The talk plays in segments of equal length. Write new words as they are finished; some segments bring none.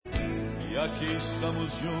E aqui estamos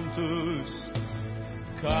juntos,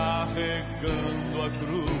 carregando a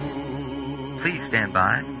cruz. Please stand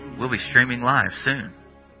by. We'll be streaming live soon.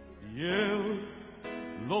 E eu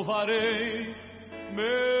louvarei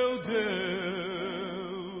meu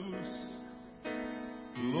Deus.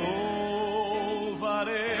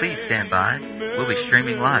 Louvarei. Please stand by. We'll be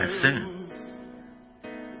streaming live soon.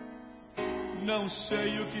 Não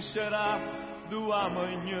sei o que será do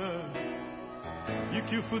amanhã e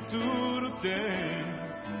que o futuro tem,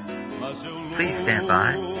 mas eu louvarei. Please stand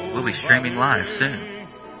by. We'll be streaming live soon.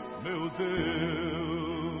 Meu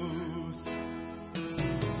Deus.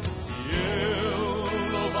 E eu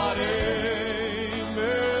louvarei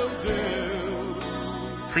meu Deus.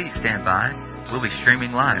 Please stand by. We'll be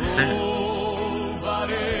streaming live soon.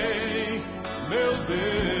 Louvarei meu Deus.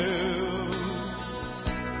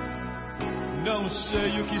 Não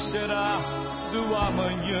sei o que será do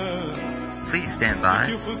amanhã. Please stand by.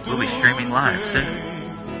 We'll be streaming live soon.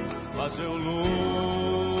 Mas eu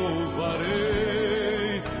louvarei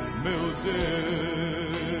meu Deus.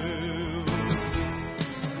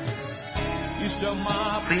 Isto é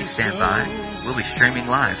uma Please stand by. We'll be streaming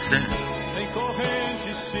live soon. Tem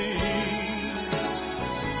corrente sim,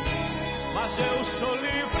 mas eu sou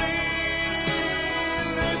livre,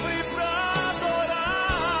 livre pra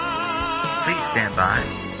adorar. Please stand by.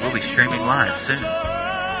 We'll be streaming live soon.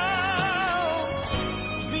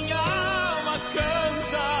 Minha alma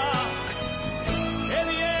canta,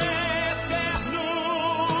 Ele é eterno,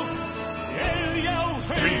 Ele é o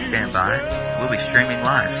Rei. Please stand by. We'll be streaming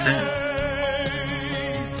live soon.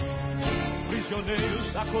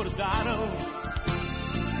 Prisioneiros acordaram,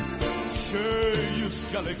 cheios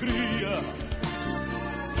de alegria.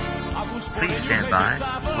 Please stand by.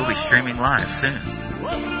 We'll be streaming live soon.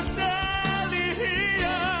 Outros dele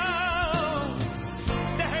riam.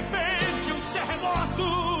 De repente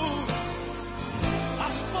terremoto,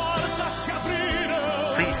 as portas se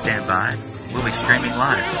abriram. Please stand by. We'll be streaming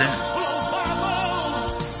live soon.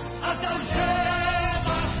 Louvavam, as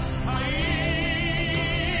algemas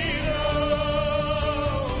caíram.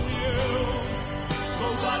 E eu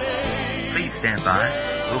louvarei. Please stand by.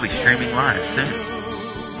 We'll be streaming live soon.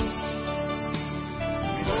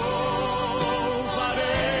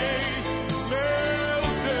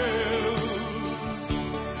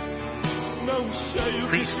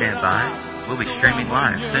 Please stand by. We'll be streaming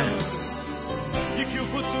live soon. E que o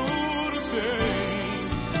futuro tem,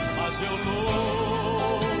 mas eu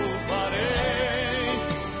louvarei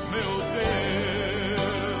meu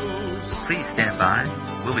Deus. Please stand by.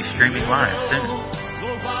 We'll be streaming live soon.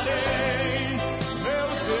 Louvarei meu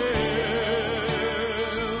Deus.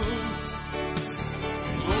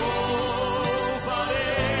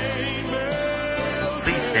 Louvarei meu Deus.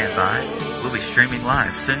 Please stand by. We'll be streaming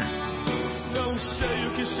live soon. Não sei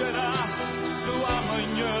o que será do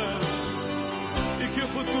amanhã e que o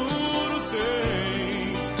futuro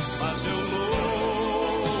tem, mas eu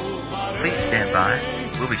louvarei. Please stand by.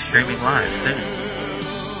 We'll be streaming live soon.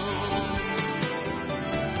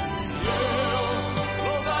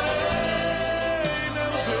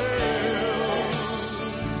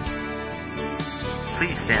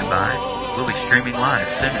 Please stand by. We'll be streaming live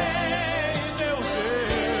soon.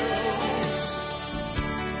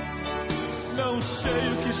 Não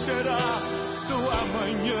sei o que será do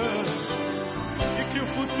amanhã e que o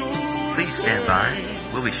futuro. Please stand by.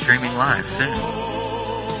 We'll be streaming live soon.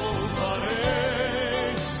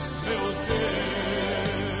 Louvarei meu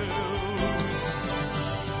Deus.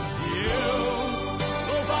 E eu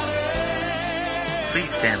louvarei.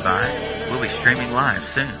 Please stand by. We'll be streaming live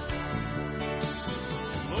soon.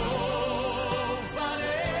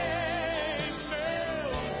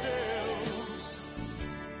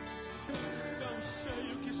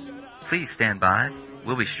 Please stand by.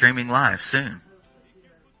 We'll be streaming live soon.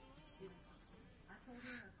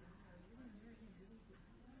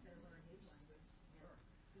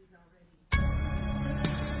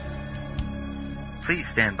 Please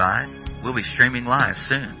stand by. We'll be streaming live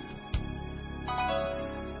soon.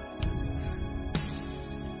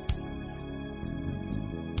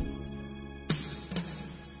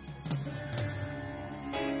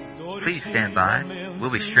 Please stand by. We'll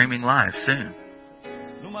be streaming live soon.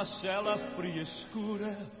 Numa cela fria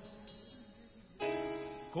escura,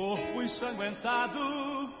 corpo ensanguentado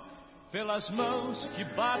pelas mãos que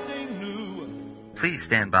batem nua. Please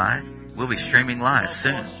stand by. We'll be streaming live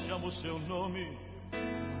soon. Chamo o seu nome,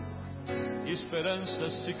 esperança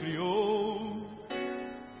se criou.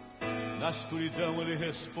 Na escuridão ele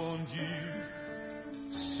responde.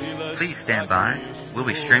 Please stand by. We'll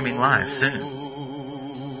be streaming live soon.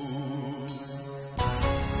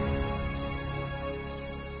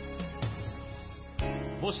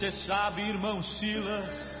 Você sabe, irmão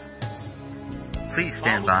Silas, Please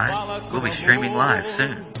stand by. We'll be streaming live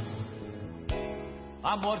soon.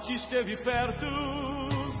 a morte esteve perto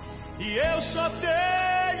e eu só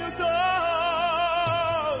tenho dor.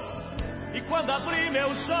 E quando abri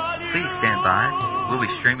meus olhos, Please stand by. We'll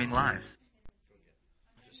be streaming live.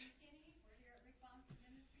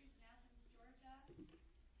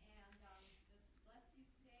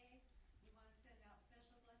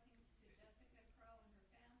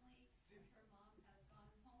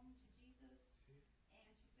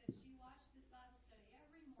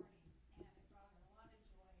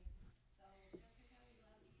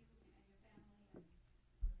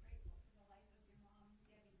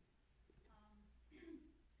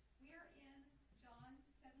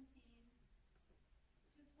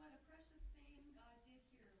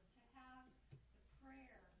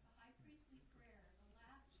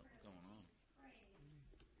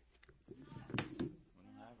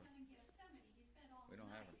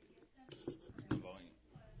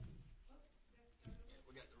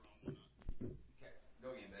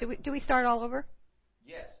 Do we start all over?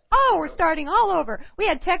 Yes. Oh, we're starting all over. We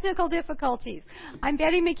had technical difficulties. I'm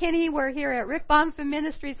Betty McKinney. We're here at Rick Bonfim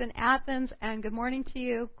Ministries in Athens, and good morning to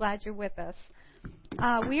you. Glad you're with us.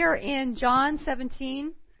 We are in John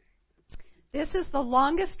 17. This is the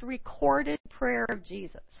longest recorded prayer of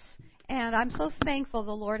Jesus. And I'm so thankful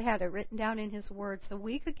the Lord had it written down in His Word so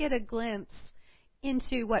we could get a glimpse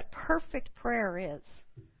into what perfect prayer is.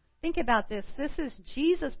 Think about this. This is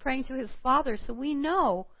Jesus praying to His Father, so we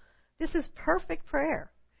know this is perfect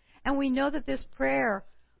prayer. And we know that this prayer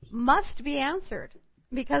must be answered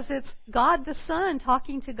because it's God the Son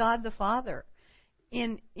talking to God the Father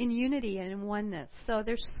in unity and in oneness. So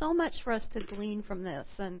there's so much for us to glean from this.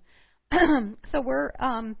 And so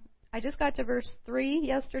I just got to verse 3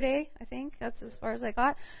 yesterday, I think. That's as far as I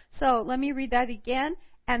got. So let me read that again.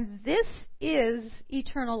 And this is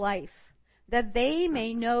eternal life, that they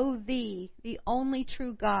may know Thee, the only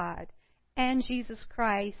true God, and Jesus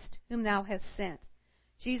Christ, whom Thou hast sent.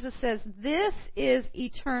 Jesus says, this is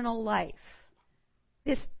eternal life.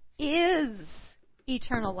 This is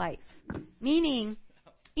eternal life. Meaning,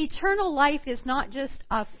 eternal life is not just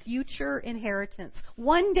a future inheritance.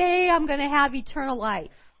 One day I'm going to have eternal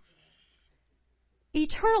life.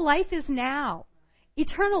 Eternal life is now.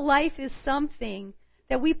 Eternal life is something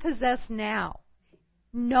that we possess now.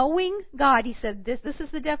 Knowing God, he said, this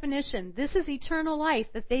is the definition. This is eternal life,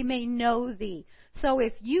 that they may know Thee. So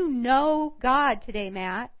if you know God today,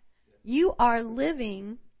 Matt, you are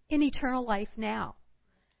living in eternal life now.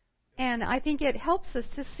 And I think it helps us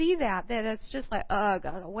to see that it's just like, oh, I've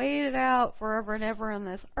got to wait it out forever and ever on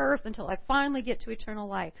this earth until I finally get to eternal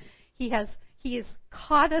life. He has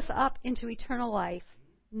caught us up into eternal life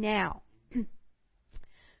now.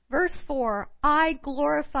 Verse 4, I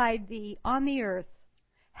glorified Thee on the earth,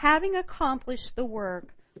 having accomplished the work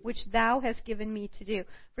which Thou hast given me to do.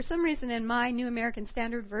 For some reason in my New American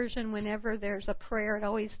Standard Version, whenever there's a prayer, it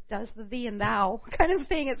always does the Thee and Thou kind of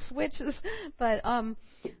thing. It switches. But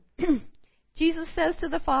Jesus says to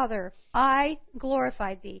the Father, I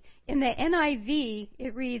glorified Thee. In the NIV,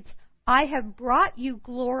 it reads, I have brought You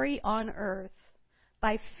glory on earth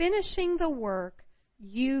by finishing the work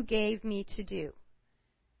You gave me to do.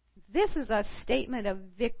 This is a statement of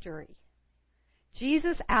victory.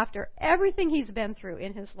 Jesus, after everything He's been through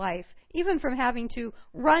in His life, even from having to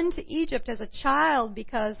run to Egypt as a child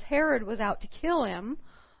because Herod was out to kill him,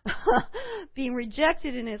 being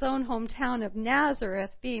rejected in his own hometown of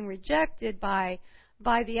Nazareth, being rejected by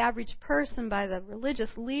the average person, by the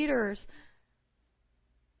religious leaders,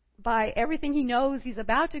 by everything he knows he's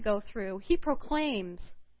about to go through, he proclaims,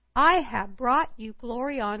 I have brought You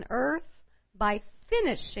glory on earth by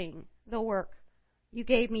finishing the work You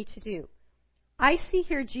gave me to do. I see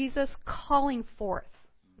here Jesus calling forth,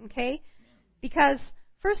 okay? Because,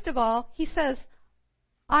 first of all, He says,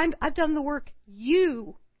 I've done the work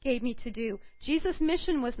You gave me to do. Jesus'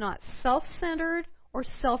 mission was not self-centered or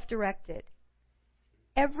self-directed.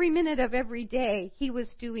 Every minute of every day, He was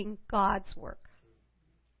doing God's work.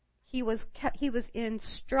 He was in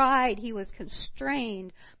stride. He was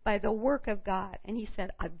constrained by the work of God. And He said,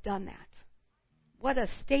 I've done that. What a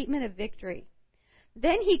statement of victory.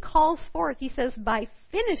 Then He calls forth, He says, by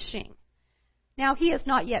finishing. Now, He has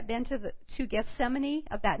not yet been to Gethsemane,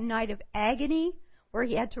 of that night of agony, where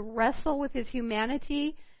He had to wrestle with His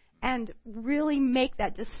humanity and really make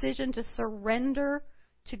that decision to surrender,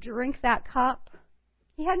 to drink that cup.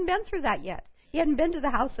 He hadn't been through that yet. He hadn't been to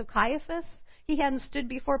the house of Caiaphas. He hadn't stood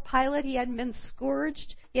before Pilate. He hadn't been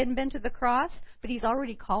scourged. He hadn't been to the cross. But He's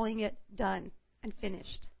already calling it done and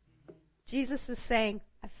finished. Jesus is saying,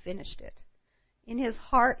 I've finished it. In his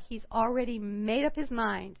heart, he's already made up his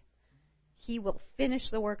mind. He will finish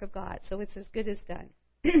the work of God. So it's as good as done.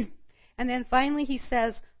 And then finally he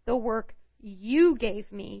says, the work you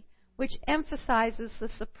gave me, which emphasizes the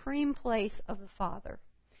supreme place of the Father.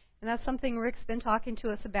 And that's something Rick's been talking to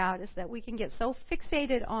us about, is that we can get so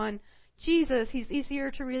fixated on Jesus, he's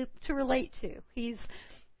easier to relate to. He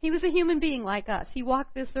was a human being like us. He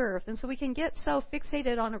walked this earth. And so we can get so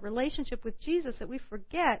fixated on a relationship with Jesus that we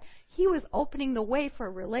forget he was opening the way for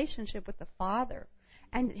a relationship with the Father.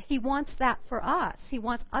 And he wants that for us. He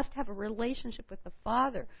wants us to have a relationship with the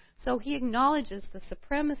Father. So he acknowledges the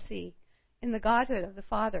supremacy in the Godhood of the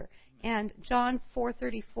Father. And John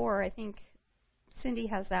 4:34, I think Cindy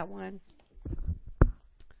has that one.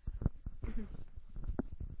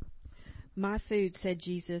 My food, said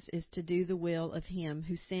Jesus, is to do the will of him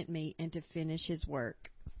who sent me and to finish his work.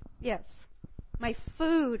 Yes. My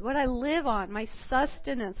food, what I live on, my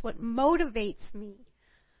sustenance, what motivates me,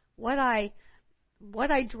 what I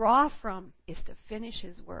draw from is to finish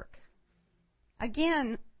his work.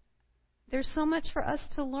 Again, there's so much for us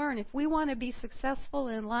to learn. If we want to be successful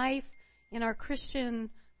in life, in our Christian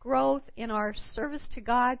growth, in our service to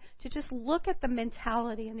God, to just look at the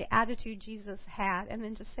mentality and the attitude Jesus had and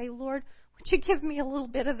then to say, Lord, would you give me a little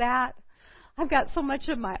bit of that? I've got so much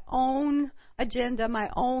of my own agenda, my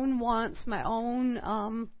own wants, my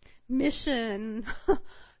own mission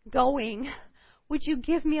going. Would you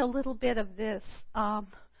give me a little bit of this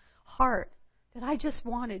heart that I just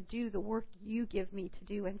want to do the work you give me to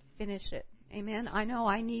do and finish it? Amen. I know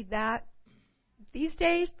I need that these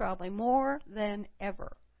days, probably more than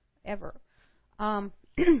ever.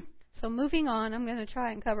 So moving on, I'm going to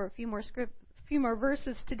try and cover a few more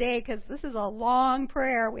verses today because this is a long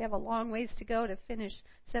prayer. We have a long ways to go to finish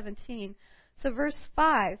 17. So verse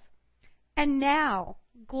 5, and now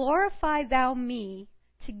glorify thou me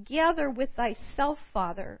together with thyself,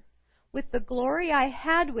 Father, with the glory I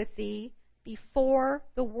had with thee before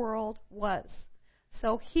the world was.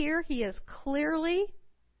 So here he is clearly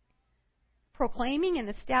proclaiming and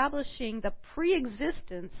establishing the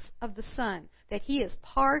pre-existence of the Son, that he is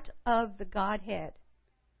part of the Godhead.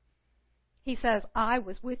 He says, I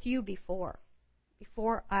was with you before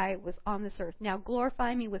I was on this earth. Now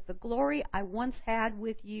glorify me with the glory I once had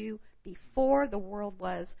with you before the world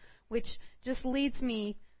was, which just leads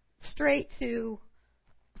me straight to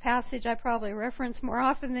a passage I probably reference more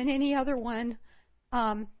often than any other one.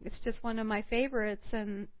 It's just one of my favorites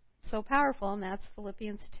and so powerful, and that's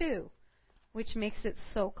Philippians 2, which makes it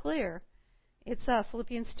so clear. It's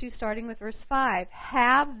Philippians 2 starting with verse 5.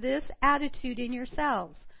 Have this attitude in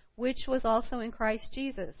yourselves, which was also in Christ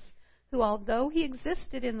Jesus, who although he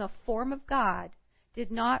existed in the form of God,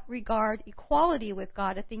 did not regard equality with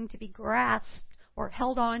God a thing to be grasped or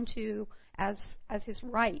held on to as his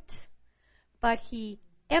right. But he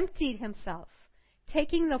emptied himself,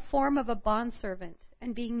 taking the form of a bondservant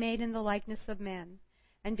and being made in the likeness of men.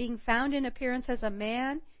 And being found in appearance as a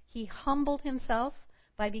man, he humbled himself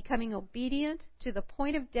by becoming obedient to the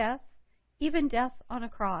point of death, even death on a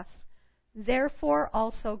cross. Therefore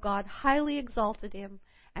also God highly exalted him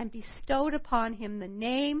and bestowed upon him the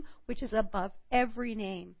name which is above every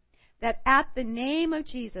name, that at the name of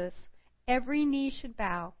Jesus every knee should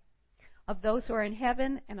bow, of those who are in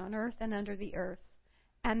heaven and on earth and under the earth,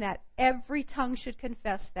 and that every tongue should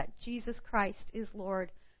confess that Jesus Christ is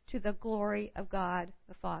Lord, to the glory of God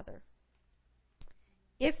the Father.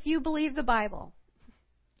 If you believe the Bible,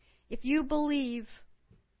 if you believe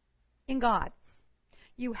in God,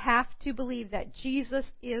 you have to believe that Jesus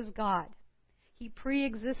is God. He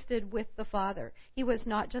pre-existed with the Father. He was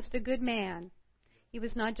not just a good man. He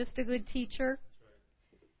was not just a good teacher.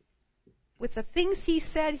 With the things he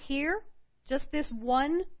said here, just this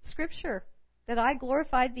one scripture, that I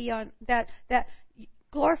glorified thee on, that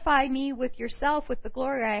glorify me with yourself, with the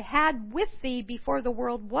glory I had with thee before the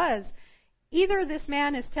world was. Either this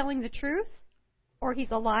man is telling the truth, or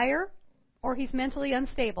he's a liar, or he's mentally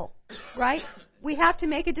unstable, right? We have to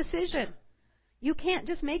make a decision. You can't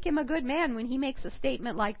just make him a good man when he makes a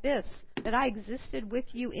statement like this, that I existed with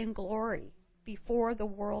you in glory before the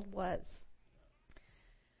world was.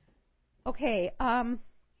 Okay, I'm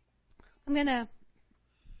going to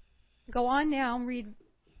go on now and read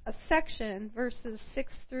a section, verses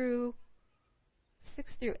 6 through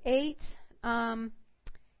 8.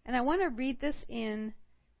 And I want to read this in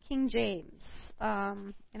King James,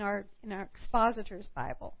 in our Expositor's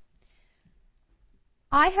Bible.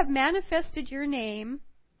 I have manifested your name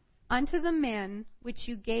unto the men which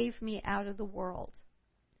you gave me out of the world.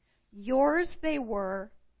 Yours they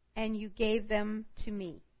were, and you gave them to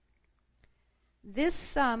me. This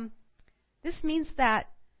means that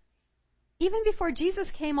even before Jesus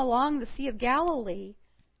came along the Sea of Galilee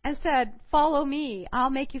and said, "Follow me, I'll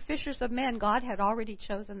make you fishers of men," God had already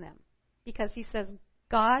chosen them. Because he says,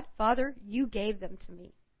 "God, Father, you gave them to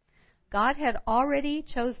me." God had already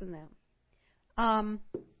chosen them.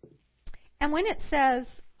 And when it says,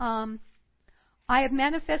 "I have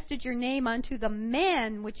manifested your name unto the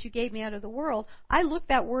men which you gave me out of the world," I looked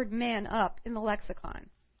that word "men" up in the lexicon.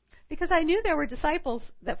 Because I knew there were disciples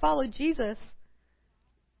that followed Jesus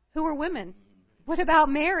who were women. What about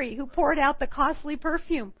Mary, who poured out the costly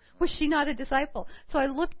perfume? Was she not a disciple? So I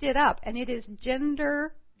looked it up, and it is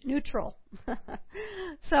gender neutral.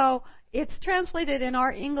 So it's translated in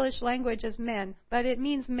our English language as men, but it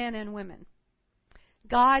means men and women.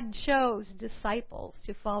 God chose disciples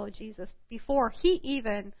to follow Jesus before he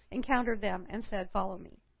even encountered them and said, "Follow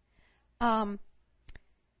me." "I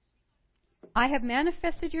have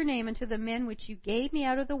manifested your name unto the men which you gave me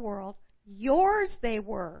out of the world. Yours they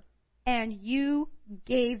were, and you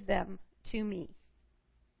gave them to me."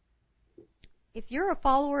 If you're a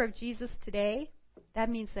follower of Jesus today, that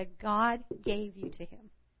means that God gave you to him.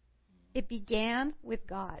 It began with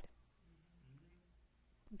God.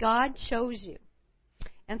 God chose you.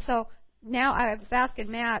 And so now I was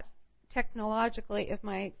asking Matt technologically if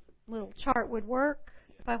my little chart would work.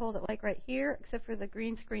 If I hold it like right here, except for the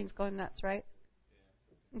green screen's going nuts, right?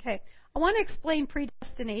 Okay. I want to explain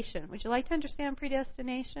predestination. Would you like to understand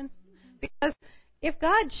predestination? Because if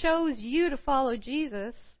God chose you to follow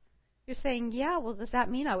Jesus, you're saying, yeah, well, does that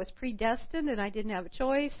mean I was predestined and I didn't have a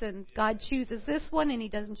choice and God chooses this one and he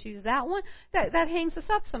doesn't choose that one? That hangs us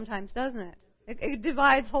up sometimes, doesn't it? It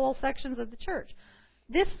divides whole sections of the church.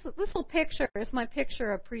 This little picture is my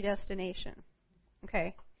picture of predestination.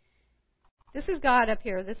 Okay. This is God up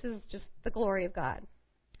here. This is just the glory of God.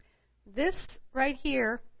 This right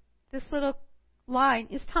here, this little line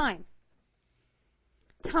is time.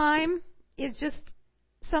 Time is just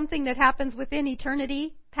something that happens within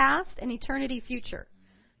eternity past and eternity future.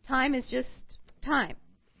 Time is just time.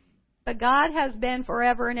 But God has been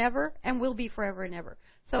forever and ever and will be forever and ever.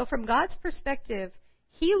 So from God's perspective,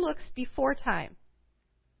 he looks before time.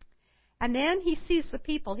 And then he sees the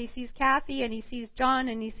people. He sees Kathy and he sees John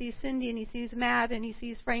and he sees Cindy and he sees Matt and he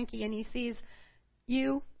sees Frankie and he sees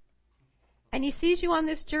you. And he sees you on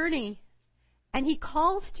this journey. And he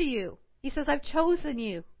calls to you. He says, "I've chosen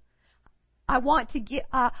you. I want to get,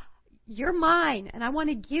 you're mine, and I want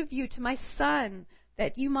to give you to my son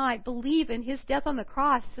that you might believe in his death on the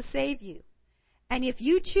cross to save you. And if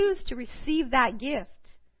you choose to receive that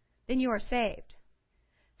gift, then you are saved."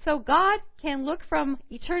 So God can look from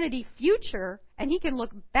eternity future, and he can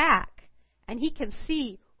look back, and he can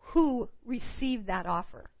see who received that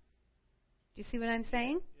offer. Do you see what I'm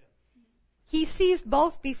saying? He sees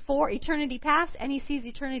both before eternity past, and he sees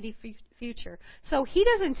eternity future. So he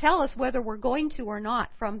doesn't tell us whether we're going to or not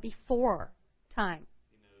from before time.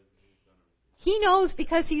 He knows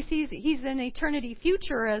because he sees he's in eternity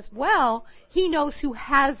future as well. He knows who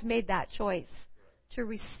has made that choice to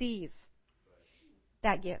receive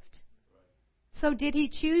that gift. So did he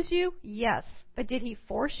choose you? Yes. But did he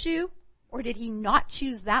force you? Or did he not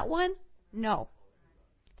choose that one? No.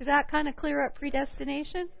 Does that kind of clear up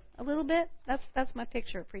predestination a little bit? That's my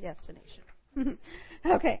picture of predestination.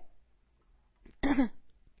 Okay.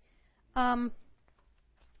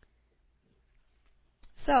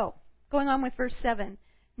 So, going on with verse 7.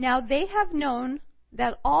 "Now they have known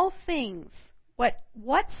that all things,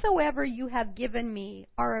 whatsoever you have given me,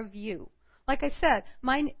 are of you." Like I said,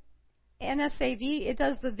 my NSAV, it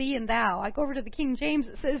does the thee and thou. I go over to the King James,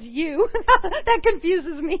 it says you. That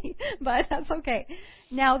confuses me, but that's okay.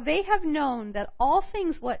 "Now they have known that all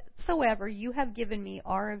things whatsoever you have given me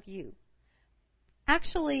are of you."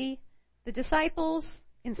 Actually, the disciples,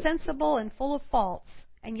 insensible and full of faults,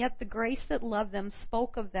 and yet the grace that loved them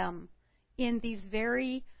spoke of them in these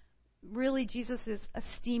really Jesus is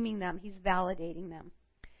esteeming them. He's validating them.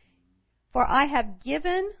 "For I have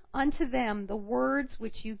given unto them the words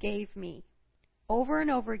which you gave me." Over and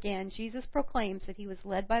over again, Jesus proclaims that he was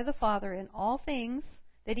led by the Father in all things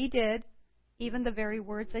that he did, even the very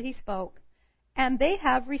words that he spoke, and they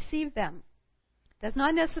have received them. Does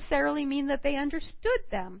not necessarily mean that they understood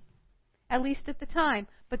them, at least at the time,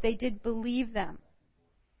 but they did believe them.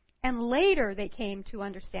 And later they came to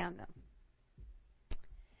understand them.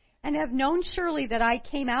 "And have known surely that I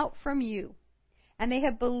came out from you, and they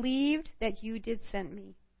have believed that you did send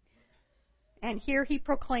me." And here he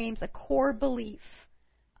proclaims a core belief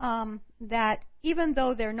that even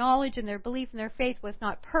though their knowledge and their belief and their faith was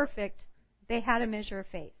not perfect, they had a measure of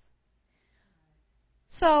faith.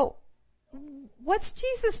 So, what's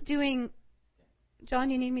Jesus doing?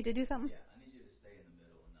 John, you need me to do something? Yeah, I need you to stay in the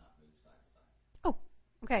middle and not move side to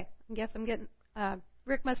Okay, I guess I'm getting...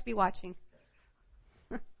 Rick must be watching.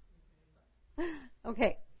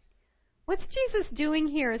 Okay. What's Jesus doing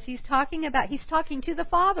here is he's talking to the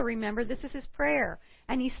Father, remember, this is his prayer.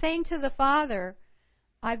 And he's saying to the Father,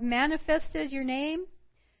 I've manifested your name.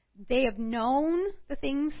 They have known the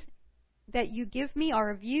things that you give me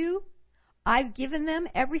are of you. I've given them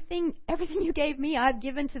everything you gave me, I've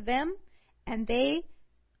given to them, and they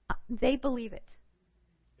believe it.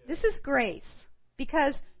 This is grace,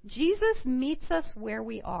 because Jesus meets us where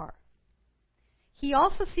we are. He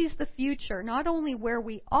also sees the future, not only where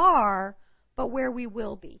we are, but where we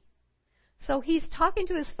will be. So he's talking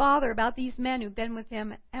to his Father about these men who've been with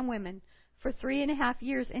him and women for 3.5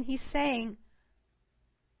 years, and he's saying,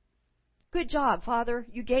 good job, Father,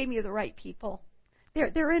 you gave me the right people.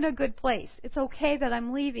 They're in a good place. It's okay that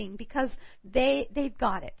I'm leaving because they've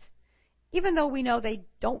got it. Even though we know they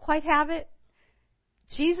don't quite have it,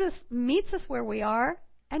 Jesus meets us where we are,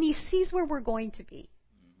 and he sees where we're going to be.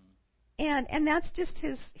 And that's just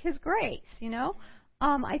his grace, you know.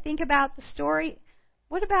 I think about the story.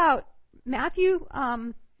 What about Matthew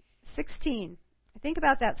 16? I think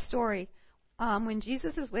about that story when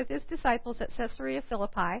Jesus is with his disciples at Caesarea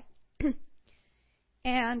Philippi.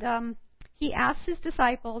 And he asks his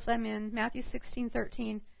disciples, I'm in Matthew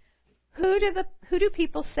 16:13, who do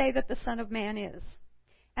people say that the Son of Man is?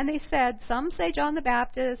 And they said, some say John the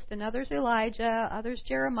Baptist, and others Elijah, others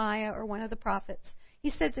Jeremiah, or one of the prophets.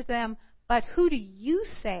 He said to them, but who do you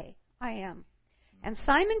say I am? And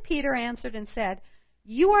Simon Peter answered and said,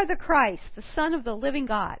 you are the Christ, the Son of the living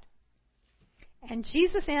God. And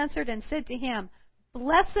Jesus answered and said to him,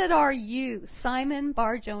 blessed are you, Simon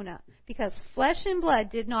Bar-Jonah, because flesh and blood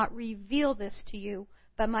did not reveal this to you,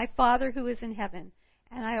 but my Father who is in heaven.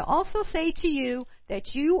 And I also say to you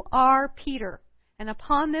that you are Peter, and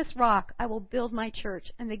upon this rock I will build my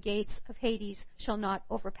church, and the gates of Hades shall not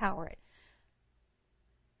overpower it.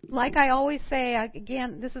 Like I always say,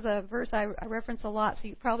 again, this is a verse I reference a lot, so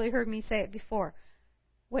you probably heard me say it before.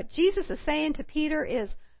 What Jesus is saying to Peter is,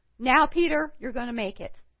 now, Peter, you're going to make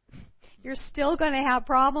it. You're still going to have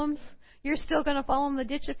problems. You're still going to fall in the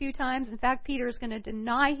ditch a few times. In fact, Peter is going to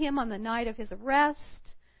deny him on the night of his arrest.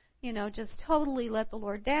 You know, just totally let the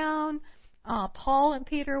Lord down. Paul and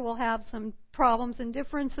Peter will have some problems and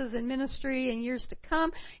differences in ministry in years to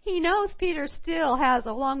come. He knows Peter still has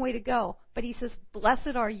a long way to go. But he says,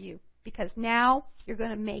 blessed are you, because now you're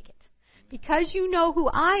going to make it. Because you know who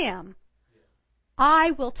I am,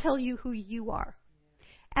 I will tell you who you are.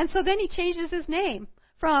 And so then he changes his name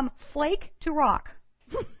from Flake to Rock.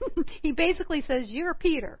 He basically says, you're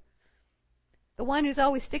Peter. The one who's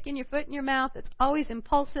always sticking your foot in your mouth, that's always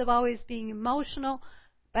impulsive, always being emotional.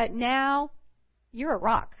 But now, you're a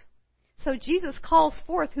rock. So Jesus calls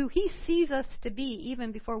forth who he sees us to be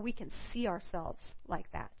even before we can see ourselves like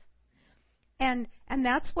that. And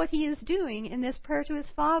that's what he is doing in this prayer to his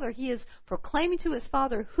Father. He is proclaiming to his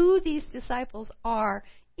Father who these disciples are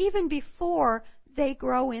even before they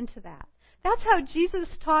grow into that. That's how Jesus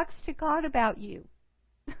talks to God about you.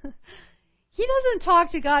 He doesn't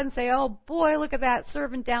talk to God and say, oh boy, look at that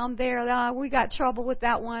servant down there. We got trouble with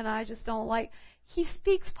that one. I just don't like. He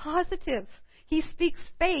speaks positive. He speaks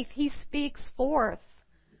faith. He speaks forth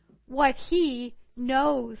what he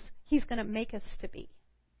knows he's going to make us to be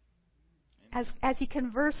as he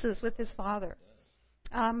converses with his Father.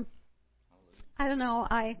 I don't know.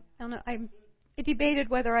 I debated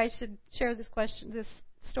whether I should share this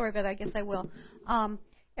story, but I guess I will.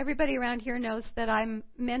 Everybody around here knows that I'm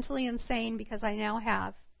mentally insane because I now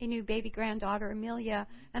have a new baby granddaughter, Amelia,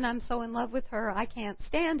 and I'm so in love with her, I can't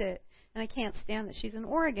stand it. And I can't stand that she's in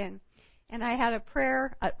Oregon. And I had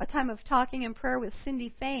a time of talking in prayer with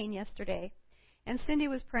Cindy Fain yesterday. And Cindy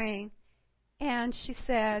was praying, and she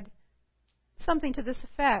said something to this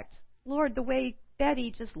effect. Lord, the way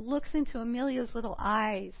Betty just looks into Amelia's little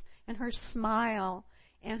eyes and her smile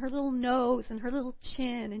and her little nose and her little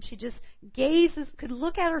chin, and she just could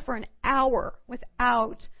look at her for an hour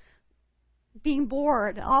without being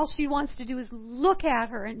bored. All she wants to do is look at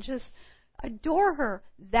her and just adore her.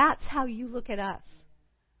 That's how you look at us.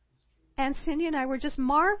 And Cindy and I were just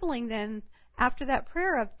marveling then after that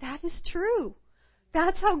prayer of, that is true.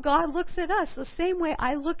 That's how God looks at us. The same way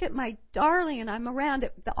I look at my darling and I'm around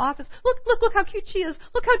at the office. Look how cute she is.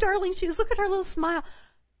 Look how darling she is. Look at her little smile.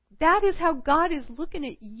 That is how God is looking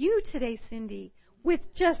at you today, Cindy, with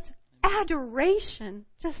just adoration.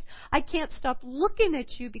 I can't stop looking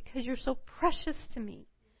at you because you're so precious to me.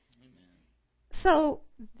 So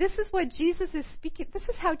this is what Jesus is speaking. This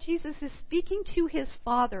is how Jesus is speaking to his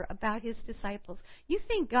Father about his disciples. You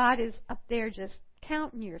think God is up there just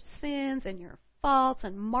counting your sins and your faults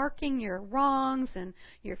and marking your wrongs and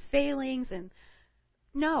your failings. And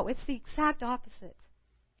no, it's the exact opposite.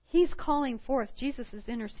 He's calling forth. Jesus is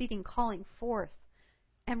interceding, calling forth,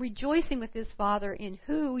 and rejoicing with his Father in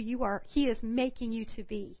who you are. He is making you to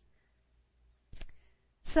be.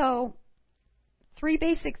 So, 3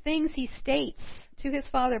 basic things he states to his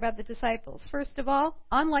Father about the disciples. First of all,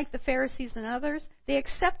 unlike the Pharisees and others, they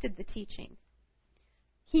accepted the teaching.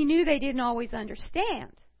 He knew they didn't always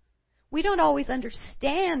understand. We don't always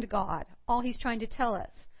understand God, all he's trying to tell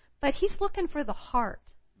us. But he's looking for the heart.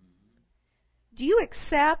 Do you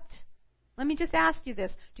accept, let me just ask you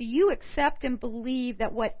this, do you accept and believe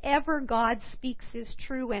that whatever God speaks is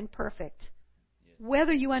true and perfect? Yes.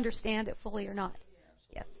 Whether you understand it fully or not?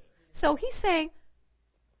 Yes. So he's saying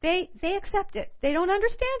they accept it. They don't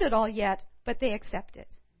understand it all yet, but they accept it.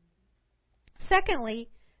 Secondly,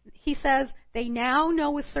 he says they now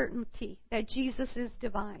know with certainty that Jesus is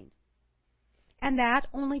divine. And that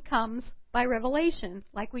only comes by revelation,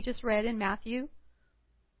 like we just read in Matthew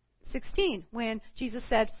 16, when Jesus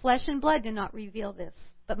said, "Flesh and blood did not reveal this,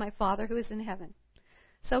 but my Father who is in heaven."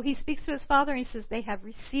 So he speaks to his Father and he says, they have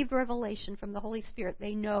received revelation from the Holy Spirit.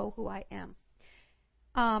 They know who I am.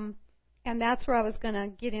 And that's where I was going to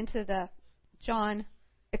get into John,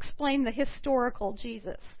 explain the historical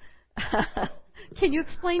Jesus. Can you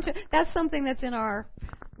explain that's something that's in our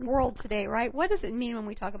world today, right? What does it mean when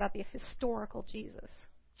we talk about the historical Jesus?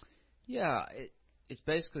 Yeah, it's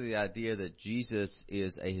basically the idea that Jesus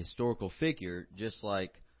is a historical figure, just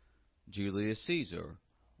like Julius Caesar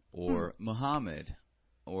or Muhammad,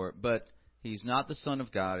 but he's not the Son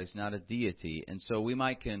of God. He's not a deity, and so we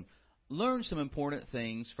can learn some important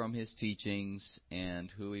things from his teachings and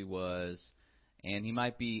who he was, and he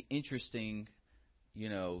might be interesting,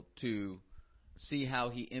 to see how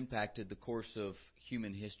he impacted the course of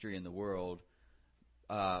human history in the world.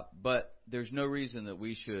 But there's no reason that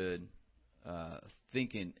we should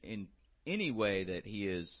think in any way that he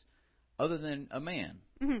is other than a man.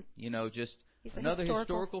 Mm-hmm. Just he's another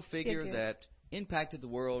historical figure that impacted the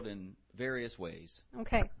world in various ways.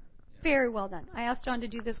 Okay. Very well done. I asked John to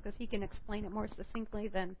do this because he can explain it more succinctly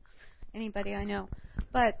than anybody I know.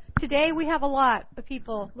 But today we have a lot of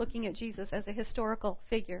people looking at Jesus as a historical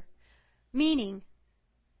figure, meaning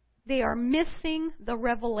they are missing the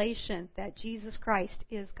revelation that Jesus Christ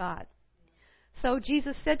is God. So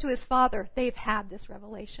Jesus said to his Father, they've had this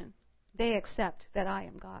revelation. They accept that I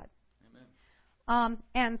am God. Amen.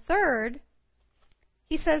 And third,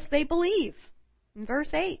 he says they believe. In verse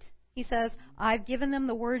 8, he says, I've given them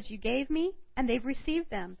the words you gave me, and they've received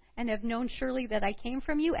them, and have known surely that I came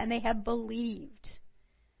from you, and they have believed.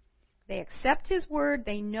 They accept his word.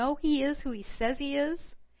 They know he is who he says he is,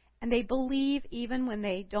 and they believe even when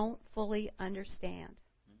they don't fully understand.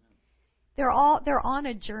 They're on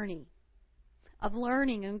a journey of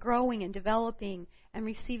learning and growing and developing and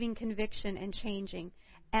receiving conviction and changing.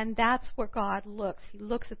 And that's where God looks. He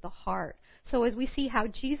looks at the heart. So as we see how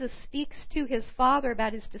Jesus speaks to his Father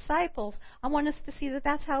about his disciples, I want us to see that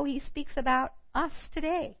that's how he speaks about us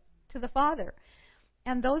today, to the Father.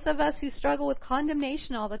 And those of us who struggle with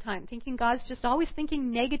condemnation all the time, thinking God's just always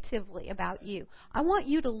thinking negatively about you, I want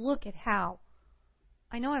you to look at how,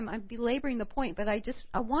 I know I'm belaboring the point, but I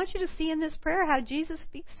want you to see in this prayer how Jesus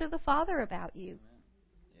speaks to the Father about you.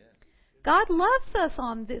 God loves us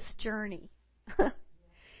on this journey.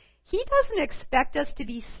 He doesn't expect us to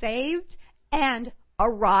be saved and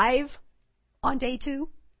arrive on day 2.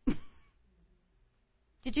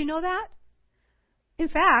 Did you know that? In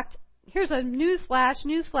fact, here's a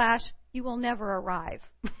newsflash, you will never arrive.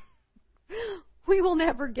 We will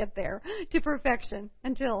never get there to perfection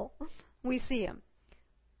until we see him.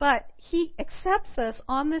 But he accepts us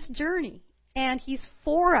on this journey, and he's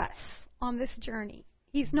for us on this journey.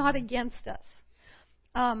 He's not against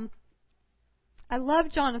us. I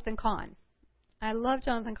love Jonathan Cahn.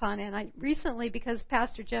 And I recently, because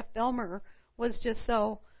Pastor Jeff Belmer was just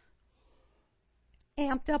so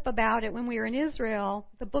amped up about it when we were in Israel,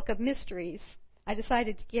 the Book of Mysteries, I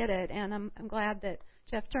decided to get it, and I'm glad that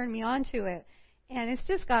Jeff turned me on to it. And it's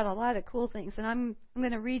just got a lot of cool things. And I'm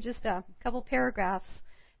going to read just a couple paragraphs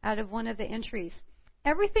out of one of the entries.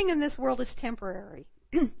 Everything in this world is temporary.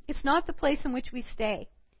 It's not the place in which we stay.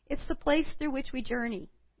 It's the place through which we journey.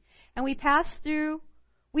 And we pass through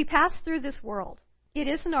this world. It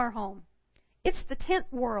isn't our home. It's the tent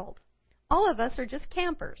world. All of us are just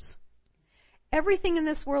campers. Everything in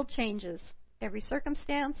this world changes. Every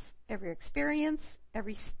circumstance, every experience,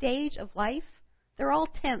 every stage of life, they're all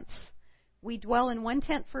tents. We dwell in one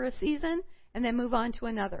tent for a season and then move on to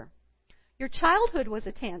another. Your childhood was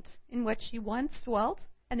a tent in which you once dwelt,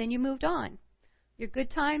 and then you moved on. Your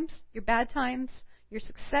good times, your bad times, your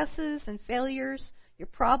successes and failures, your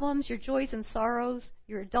problems, your joys and sorrows,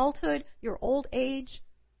 your adulthood, your old age,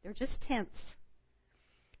 they're just tents.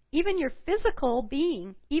 Even your physical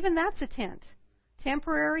being, even that's a tent.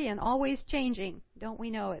 Temporary and always changing. Don't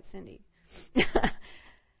we know it, Cindy?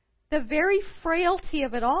 The very frailty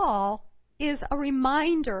of it all is a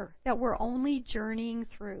reminder that we're only journeying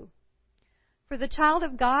through. For the child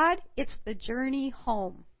of God, it's the journey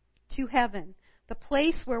home to heaven, the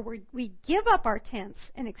place where we give up our tents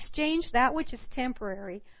and exchange that which is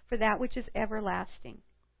temporary for that which is everlasting.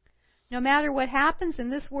 No matter what happens in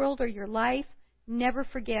this world or your life, never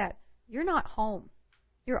forget, you're not home.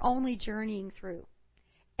 You're only journeying through.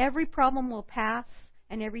 Every problem will pass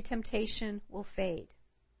and every temptation will fade.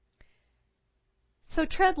 So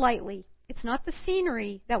tread lightly. It's not the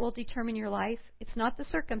scenery that will determine your life. It's not the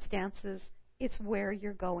circumstances. It's where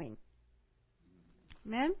you're going.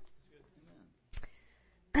 Amen?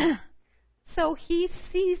 So he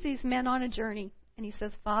sees these men on a journey, and he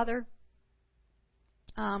says, Father,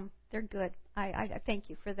 they're good. I thank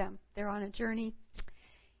you for them. They're on a journey.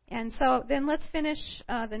 And so then let's finish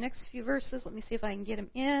the next few verses. Let me see if I can get them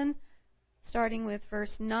in, starting with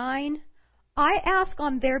verse 9. I ask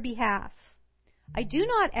on their behalf. I do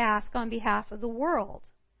not ask on behalf of the world,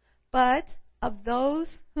 but of those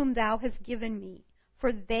whom thou hast given me,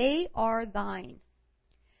 for they are thine.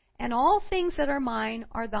 And all things that are mine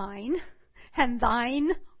are thine, and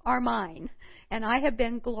thine are mine, and I have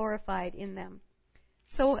been glorified in them.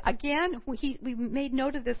 So again, we made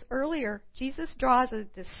note of this earlier. Jesus draws a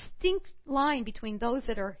distinct line between those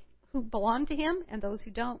who belong to him and those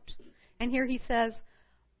who don't. And here he says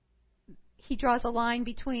he draws a line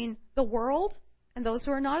between the world and those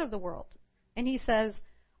who are not of the world. And he says,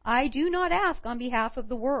 I do not ask on behalf of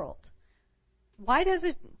the world. Why does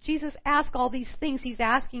Jesus ask all these things he's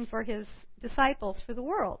asking for his disciples for the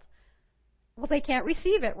world? Well, they can't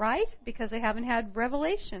receive it, right? Because they haven't had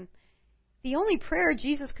revelation. The only prayer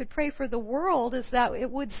Jesus could pray for the world is that it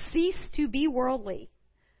would cease to be worldly,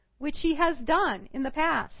 which he has done in the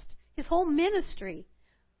past. His whole ministry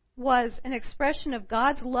was an expression of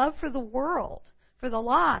God's love for the world, for the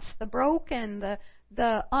lost, the broken,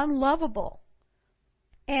 the unlovable.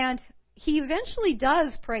 And he eventually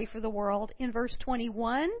does pray for the world. In verse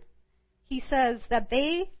 21, he says that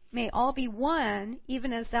they may all be one,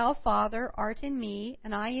 even as thou, Father, art in me,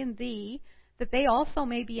 and I in thee, that they also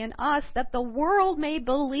may be in us, that the world may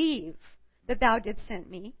believe that thou didst send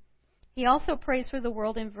me. He also prays for the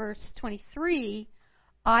world in verse 23,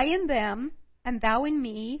 I in them, and thou in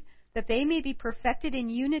me, that they may be perfected in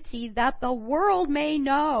unity, that the world may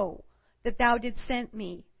know that thou didst send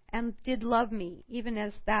me, and did love me, even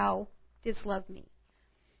as thou didst love me.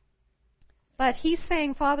 But he's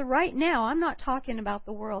saying, Father, right now, I'm not talking about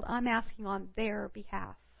the world. I'm asking on their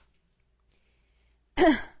behalf.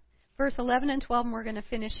 Verse 11 and 12, and we're going to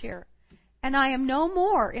finish here. And I am no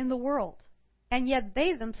more in the world, and yet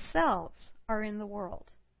they themselves are in the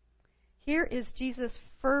world. Here is Jesus'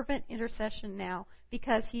 fervent intercession now,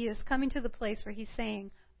 because he is coming to the place where he's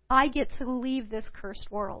saying, I get to leave this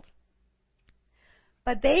cursed world.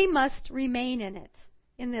 But they must remain in it,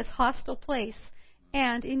 in this hostile place.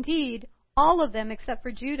 And indeed, all of them, except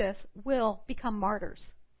for Judas, will become martyrs.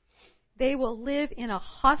 They will live in a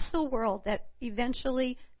hostile world that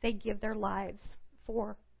eventually they give their lives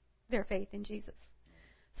for their faith in Jesus.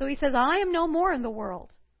 So he says, I am no more in the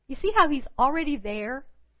world. You see how he's already there?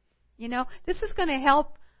 You know, this is going to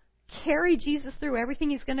help carry Jesus through everything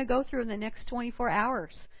he's going to go through in the next 24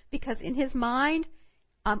 hours. Because in his mind,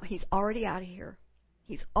 he's already out of here.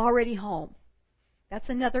 He's already home. That's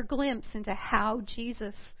another glimpse into how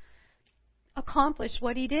Jesus accomplished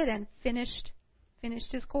what he did and finished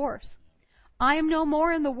his course. I am no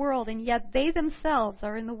more in the world, and yet they themselves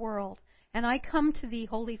are in the world. And I come to thee,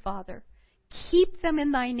 Holy Father. Keep them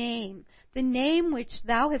in thy name, the name which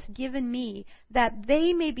thou hast given me, that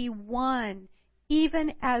they may be one,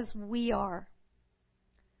 even as we are.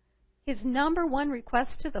 His number one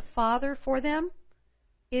request to the Father for them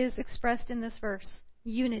is expressed in this verse,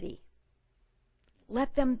 unity.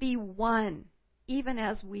 Let them be one, even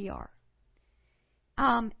as we are.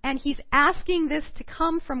 And he's asking this to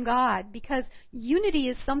come from God because unity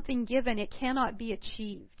is something given. It cannot be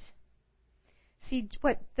achieved. See,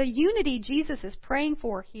 what the unity Jesus is praying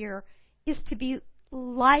for here is to be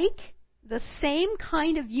like the same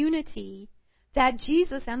kind of unity that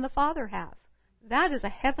Jesus and the Father have. That is a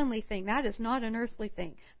heavenly thing. That is not an earthly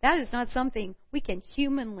thing. That is not something we can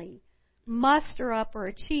humanly muster up or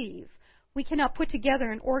achieve. We cannot put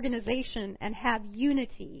together an organization and have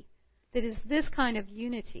unity that is this kind of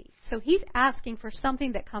unity. So he's asking for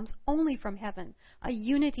something that comes only from heaven, a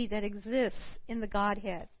unity that exists in the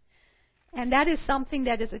Godhead. And that is something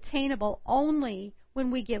that is attainable only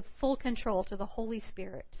when we give full control to the Holy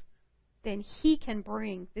Spirit. Then he can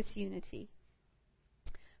bring this unity.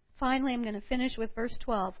 Finally, I'm going to finish with verse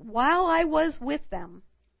 12. While I was with them,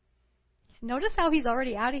 notice how he's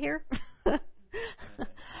already out of here?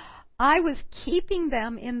 I was keeping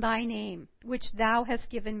them in thy name, which thou hast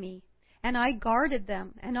given me. And I guarded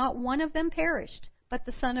them, and not one of them perished, but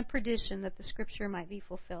the son of perdition, that the scripture might be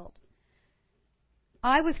fulfilled.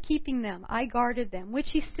 I was keeping them. I guarded them, which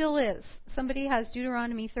he still is. Somebody has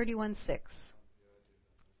Deuteronomy 31:6.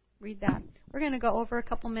 Read that. We're going to go over a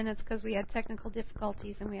couple minutes because we had technical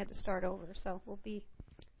difficulties and we had to start over. So we'll be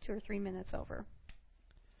 2 or 3 minutes over.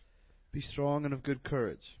 Be strong and of good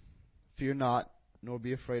courage. Fear not, nor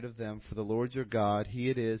be afraid of them, for the Lord your God,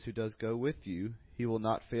 he it is who does go with you. He will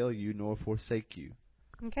not fail you nor forsake you.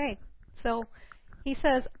 Okay. So he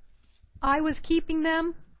says, I was keeping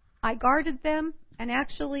them, I guarded them, and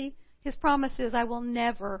actually his promise is, I will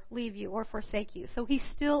never leave you or forsake you. So he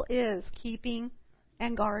still is keeping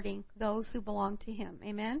and guarding those who belong to him.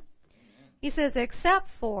 Amen? He says, except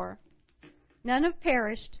for none have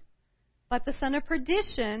perished, but the son of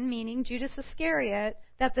perdition, meaning Judas Iscariot,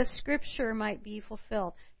 that the scripture might be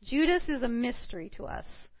fulfilled. Judas is a mystery to us.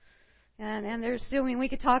 And there's, we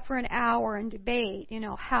could talk for an hour and debate,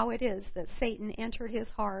 how it is that Satan entered his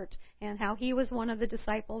heart and how he was one of the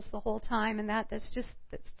disciples the whole time, and that's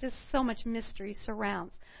just so much mystery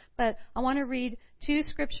surrounds. But I want to read 2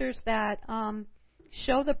 scriptures that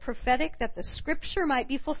show the prophetic, that the scripture might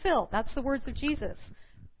be fulfilled. That's the words of Jesus.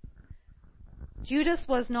 Judas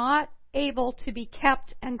was not able to be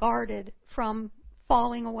kept and guarded from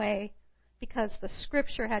falling away because the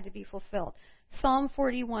scripture had to be fulfilled. Psalm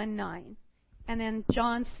 41:9, and then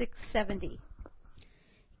John 6:70.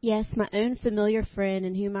 Yes, my own familiar friend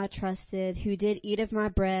in whom I trusted, who did eat of my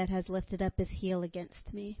bread, has lifted up his heel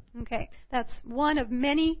against me. Okay, that's one of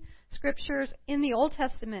many scriptures in the Old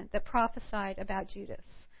Testament that prophesied about Judas.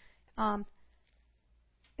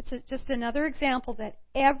 It's just another example that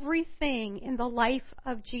everything in the life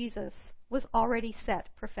of Jesus was already set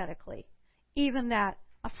prophetically. Even that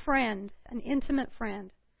a friend, an intimate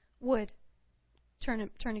friend, would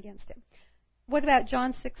turn against him. What about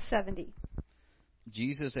John 6:70?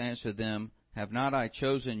 Jesus answered them, have not I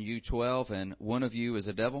chosen you 12, and one of you is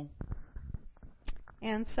a devil?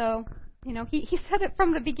 And so, he said it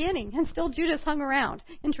from the beginning, and still Judas hung around.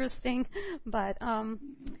 Interesting. But,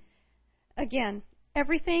 again,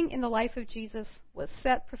 everything in the life of Jesus was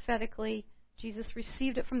set prophetically. Jesus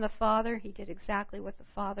received it from the Father. He did exactly what the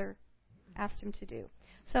Father asked him to do.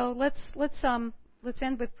 So let's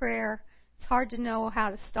end with prayer. It's hard to know how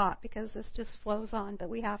to stop because this just flows on, but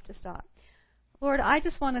we have to stop. Lord, I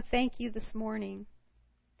just want to thank you this morning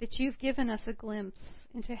that you've given us a glimpse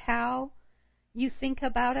into how you think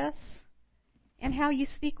about us and how you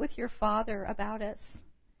speak with your Father about us.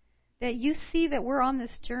 That you see that we're on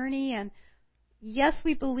this journey, and yes,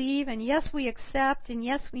 we believe, and yes, we accept, and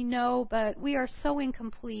yes, we know, but we are so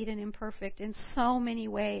incomplete and imperfect in so many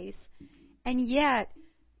ways. And yet,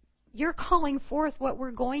 you're calling forth what we're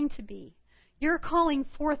going to be. You're calling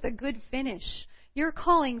forth a good finish. You're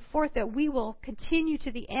calling forth that we will continue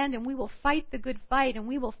to the end, and we will fight the good fight, and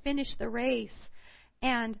we will finish the race.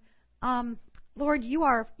 And Lord, you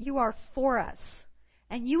are for us,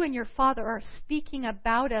 and you and your Father are speaking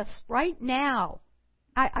about us right now.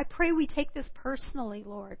 I pray we take this personally,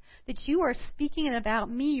 Lord, that you are speaking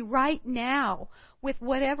about me right now with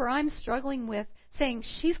whatever I'm struggling with, saying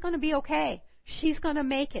she's going to be okay. She's going to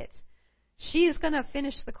make it. She is going to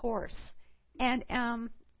finish the course. And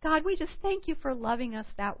God, we just thank you for loving us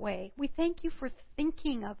that way. We thank you for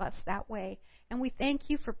thinking of us that way. And we thank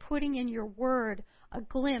you for putting in your word a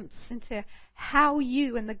glimpse into how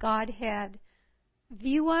you and the Godhead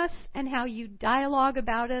view us and how you dialogue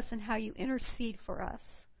about us and how you intercede for us.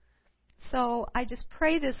 So I just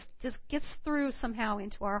pray this just gets through somehow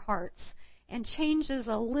into our hearts and changes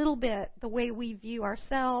a little bit the way we view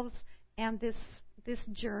ourselves and this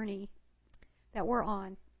journey that we're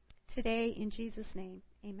on today, in Jesus' name.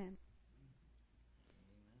 Amen.